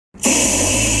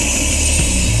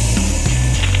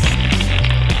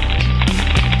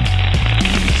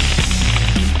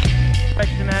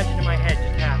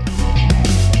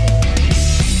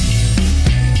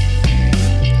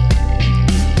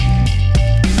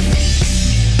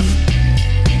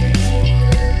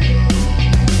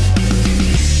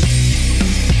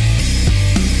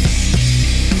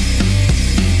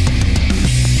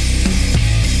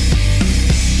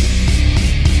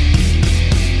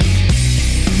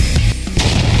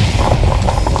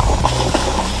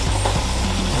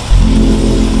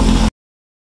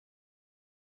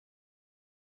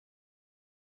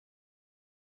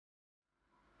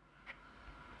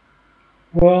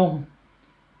Well,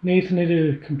 Nathan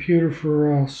needed a computer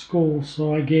for school,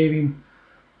 so I gave him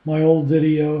my old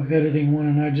video editing one,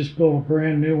 and I just built a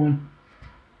brand new one.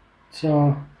 It's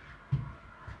a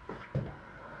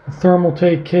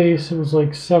Thermaltake case. It was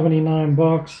like 79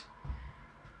 bucks.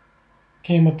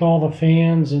 Came with all the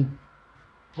fans and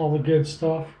all the good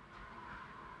stuff.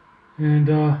 And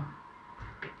I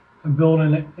built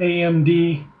an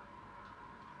AMD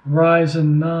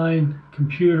Ryzen 9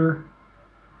 computer.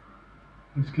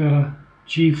 It's got a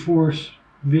GeForce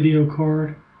video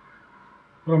card.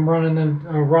 But I'm running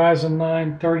a Ryzen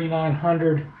 9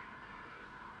 3900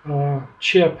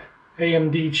 chip,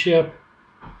 AMD chip.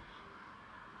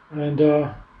 And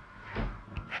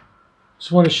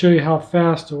just want to show you how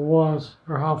fast it was,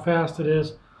 or how fast it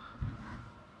is.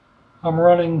 I'm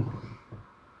running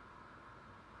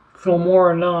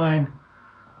Filmora 9.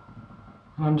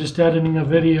 I'm just editing a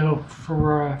video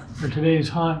for today's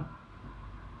hunt.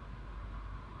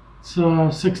 It's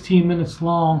 16 minutes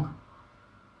long.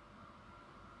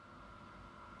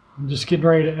 I'm just getting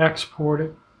ready to export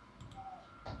it.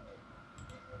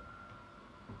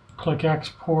 Click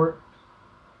export.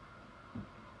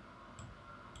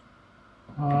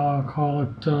 Call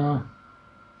it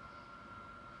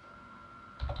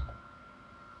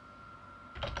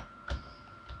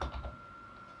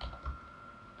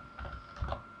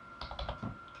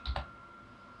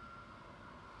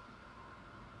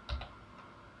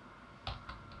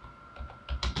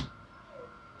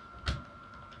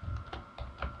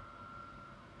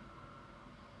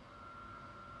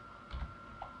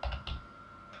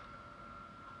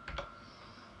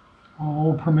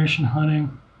all permission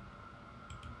hunting.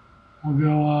 We'll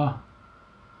go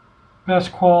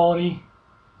best quality,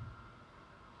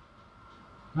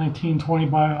 1920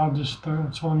 by,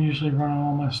 that's what I'm usually running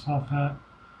all my stuff at.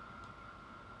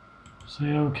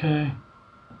 Say OK,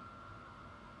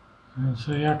 and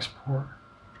say export.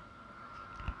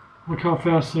 Look how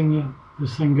fast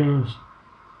this thing goes.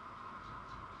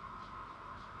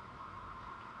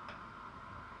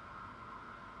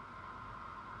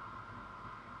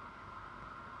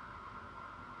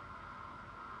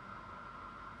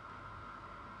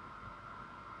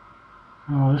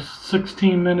 Oh, this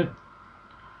 16-minute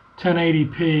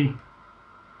 1080p.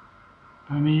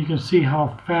 I mean, you can see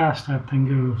how fast that thing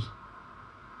goes.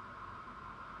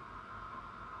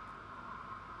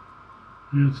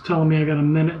 And it's telling me I got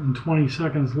 1 minute and 20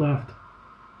 seconds left.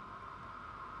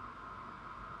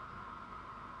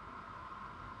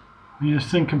 I mean,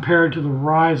 this thing compared to the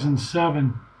Ryzen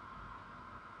 7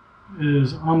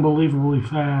 is unbelievably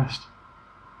fast.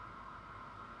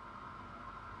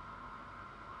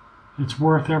 It's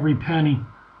worth every penny.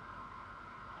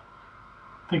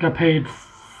 I think I paid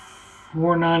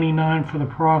 $4.99 for the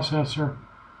processor.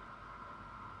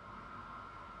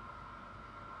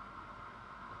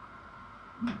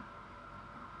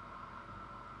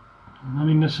 I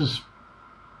mean, this is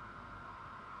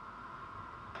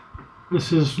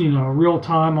you know, real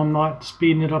time. I'm not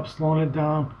speeding it up, slowing it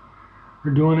down, or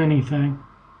doing anything.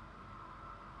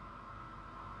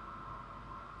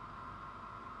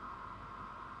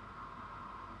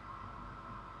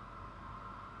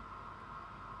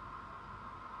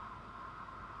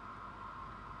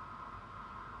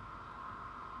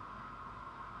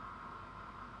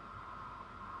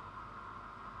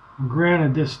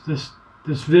 Granted,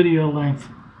 this video length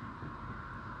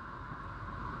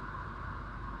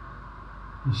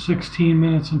is 16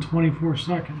 minutes and 24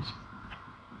 seconds.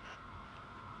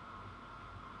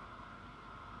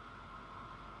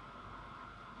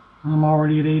 I'm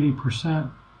already at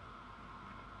 80%.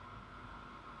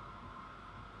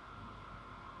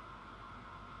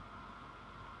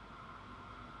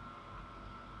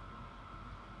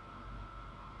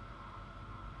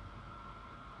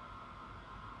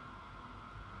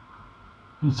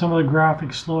 And some of the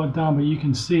graphics slow it down, but you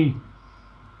can see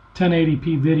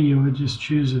 1080p video, it just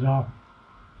chews it up.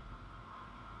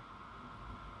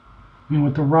 I mean,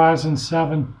 with the Ryzen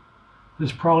 7,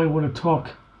 this probably would have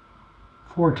took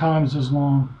 4 times as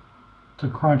long to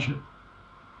crunch it.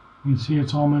 You can see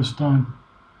it's almost done.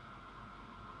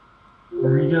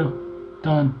 There you go,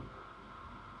 done.